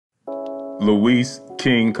Luis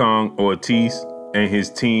King Kong Ortiz and his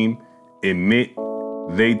team admit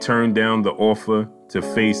they turned down the offer to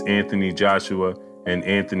face Anthony Joshua, and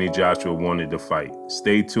Anthony Joshua wanted to fight.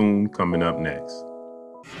 Stay tuned, coming up next.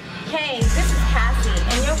 Hey, this is Cassie,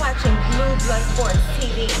 and you're watching Blue Blood Sports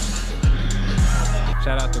TV.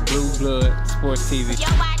 Shout out to Blue Blood Sports TV.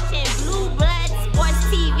 You're watching Blue Blood Sports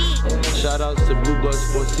TV. Shout outs to Blue Blood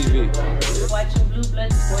Sports TV. You're watching Blue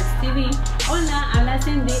Blood Sports TV. Hola, habla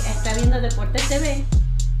Cindy, está viendo Deportes TV.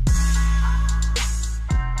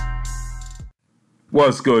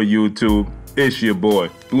 What's good, YouTube? It's your boy,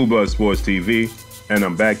 Blue Blood Sports TV, and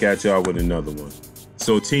I'm back at y'all with another one.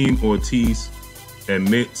 So Team Ortiz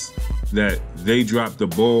admits that they dropped the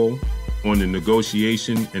ball on the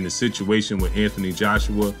negotiation and the situation with Anthony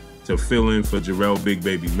Joshua to fill in for JARRELL Big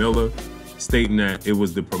Baby Miller, stating that it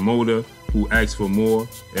was the promoter who asked for more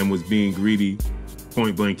and was being greedy,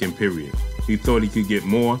 point blank and period. He thought he could get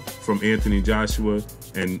more from Anthony Joshua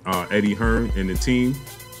and Eddie Hearn and the team,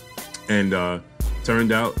 and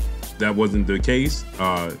turned out that wasn't the case.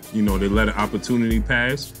 They let an opportunity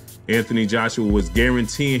pass. Anthony Joshua was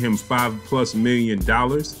guaranteeing him $5+ million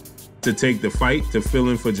to take the fight to fill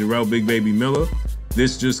in for JARRELL Big Baby Miller.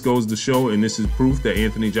 This just goes to show, and this is proof, that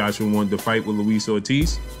Anthony Joshua wanted to fight with Luis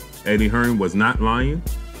Ortiz. Eddie Hearn was not lying.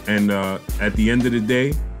 And at the end of the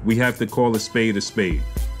day, we have to call a spade a spade.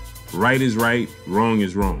 Right is right, wrong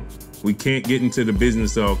is wrong. We can't get into the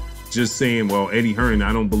business of just saying, well, Eddie Hearn,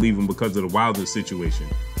 I don't believe him because of the Wilder situation.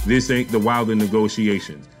 This ain't the Wilder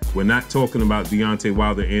negotiations. We're not talking about Deontay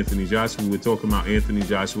Wilder, Anthony Joshua. We're talking about Anthony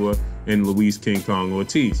Joshua and Luis King Kong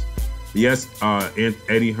Ortiz. Yes,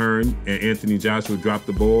 Eddie Hearn and Anthony Joshua dropped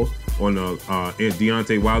the ball on the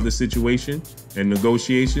Deontay Wilder situation and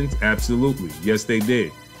negotiations. Absolutely. Yes, they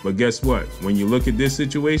did. But guess what? When you look at this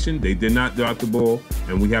situation, they did not drop the ball,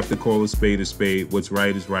 and we have to call a spade a spade. What's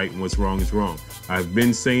right is right and what's wrong is wrong. I've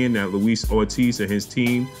been saying that Luis Ortiz and his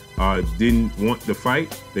team didn't want the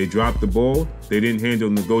fight. They dropped the ball. They didn't handle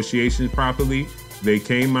negotiations properly. They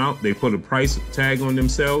came out, they put a price tag on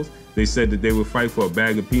themselves. They said that they would fight for a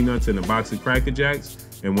bag of peanuts and a box of Cracker Jacks.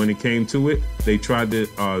 And when it came to it, they tried to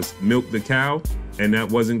milk the cow, and that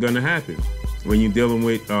wasn't gonna happen when you're dealing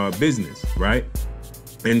with business, right?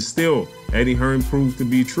 And still, Eddie Hearn proved to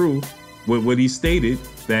be true with what he stated,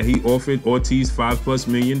 that he offered Ortiz $5+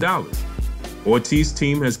 million. Ortiz's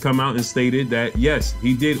team has come out and stated that, yes,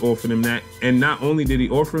 he did offer them that. And not only did he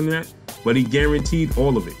offer him that, but he guaranteed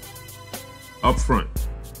all of it up front.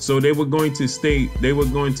 So they were going to stand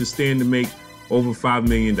to make over $5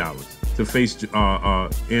 million to face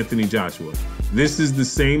Anthony Joshua. This is the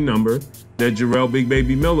same number that JARRELL Big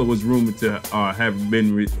Baby Miller was rumored to have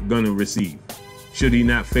been gonna receive, should he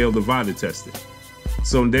not fail the VADA testing.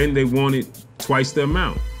 So then they wanted twice the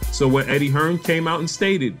amount. So what Eddie Hearn came out and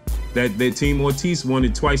stated, that their team Ortiz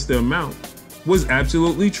wanted twice the amount, was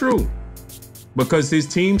absolutely true. Because his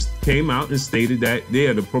teams came out and stated that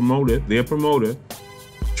their promoter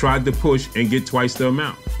tried to push and get twice the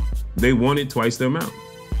amount. They wanted twice the amount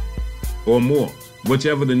or more,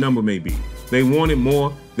 whichever the number may be. They wanted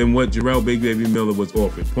more than what JARRELL Big Baby Miller was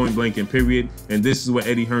offered, point blank and period. And this is what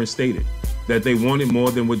Eddie Hearn stated, that they wanted more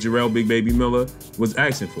than what JARRELL Big Baby Miller was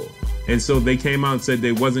asking for. And so they came out and said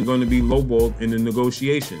they wasn't going to be lowballed in the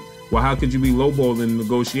negotiations. Well, how could you be lowballed in the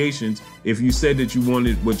negotiations if you said that you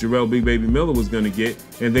wanted what JARRELL Big Baby Miller was going to get,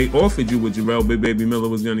 and they offered you what JARRELL Big Baby Miller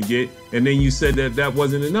was going to get, and then you said that that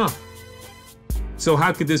wasn't enough? So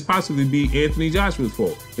how could this possibly be Anthony Joshua's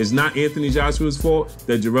fault? It's not Anthony Joshua's fault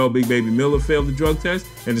that JARRELL Big Baby Miller failed the drug test,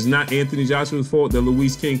 and it's not Anthony Joshua's fault that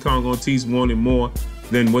Luis King Kong Ortiz wanted more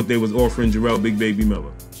than what they was offering JARRELL Big Baby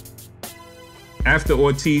Miller. After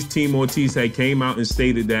Team Ortiz had came out and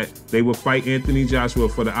stated that they would fight Anthony Joshua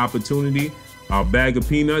for the opportunity, a bag of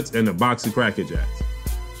peanuts and a box of Cracker Jacks.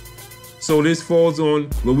 So this falls on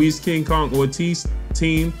Luis King Kong Ortiz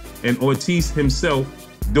team and Ortiz himself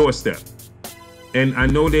doorstep. And I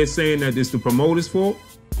know they're saying that it's the promoter's fault,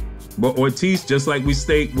 but Ortiz, just like we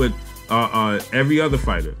state with every other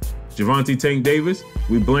fighter, Gervonta Tank Davis,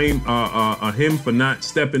 we blame him for not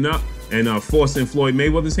stepping up and forcing Floyd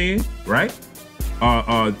Mayweather's hand, right?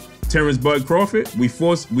 Terrence Bud Crawford, we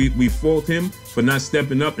fault him for not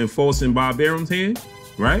stepping up and forcing Bob Arum's hand,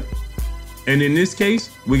 right? And in this case,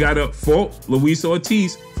 we gotta fault Luis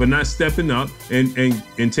Ortiz for not stepping up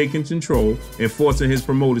and taking control and forcing his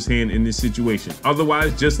promoter's hand in this situation.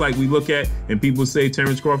 Otherwise, just like we look at and people say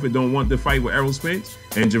Terrence Crawford don't want to fight with Errol Spence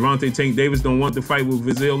and Gervonta Tank Davis don't want to fight with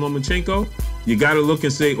Vasyl Lomachenko, you gotta look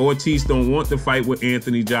and say Ortiz don't want to fight with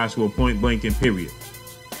Anthony Joshua, point blank and period.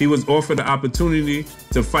 He was offered the opportunity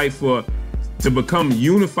to fight to become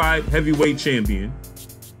unified heavyweight champion,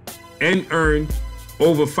 and earned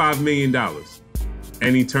over $5 million.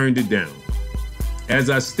 And he turned it down. As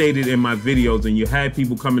I stated in my videos, and you had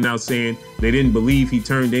people coming out saying they didn't believe he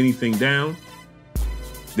turned anything down.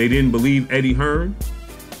 They didn't believe Eddie Hearn.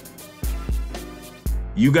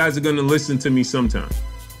 You guys are gonna listen to me sometime.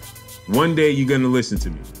 One day you're gonna listen to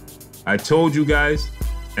me. I told you guys,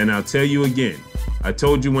 and I'll tell you again. I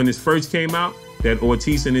told you when this first came out that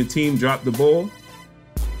Ortiz and the team dropped the ball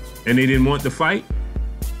and they didn't want to fight.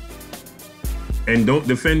 And don't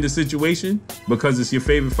defend the situation because it's your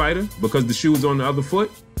favorite fighter, because the shoe's on the other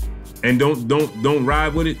foot. And don't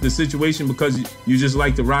ride with it, the situation, because you just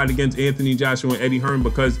like to ride against Anthony Joshua and Eddie Hearn,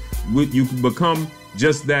 because you become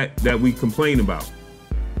just that we complain about.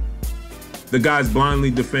 The guys blindly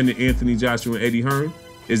defending Anthony Joshua and Eddie Hearn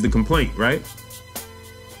is the complaint, right?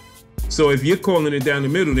 So if you're calling it down the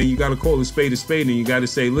middle, then you got to call a spade, and you got to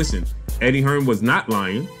say, listen, Eddie Hearn was not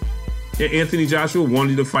lying, and Anthony Joshua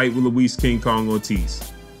wanted to fight with Luis King Kong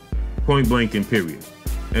Ortiz. Point blank and period.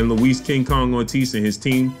 And Luis King Kong Ortiz and his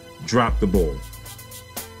team dropped the ball.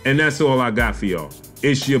 And that's all I got for y'all.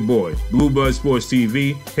 It's your boy, Blue Blood Sports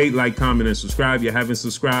TV. Hate, like, comment, and subscribe. If you haven't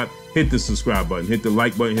subscribed, hit the subscribe button, hit the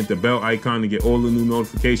like button, hit the bell icon to get all the new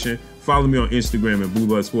notification. Follow me on Instagram at Blue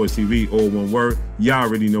Blood Sports TV, all one word. Y'all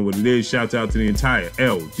already know what it is. Shout out to the entire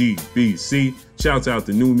LDBC. Shout out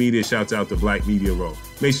to New Media. Shout out to Black Media Row.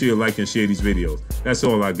 Make sure you like and share these videos. That's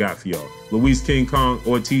all I got for y'all. Luis King Kong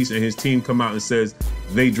Ortiz and his team come out and says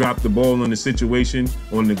they dropped the ball on the situation,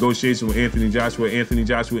 on negotiation with Anthony Joshua. Anthony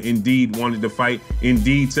Joshua indeed wanted to fight,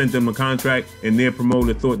 indeed sent them a contract, and their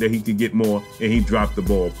promoter thought that he could get more, and he dropped the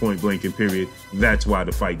ball, point blank and period. That's why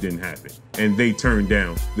the fight didn't happen. And they turned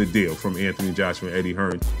down the deal from Anthony Joshua and Eddie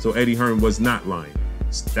Hearn. So Eddie Hearn was not lying.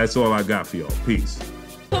 That's all I got for y'all. Peace.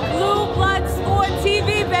 Blue Blood Sport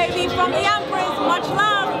TV, baby, from the Empress. Much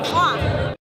love.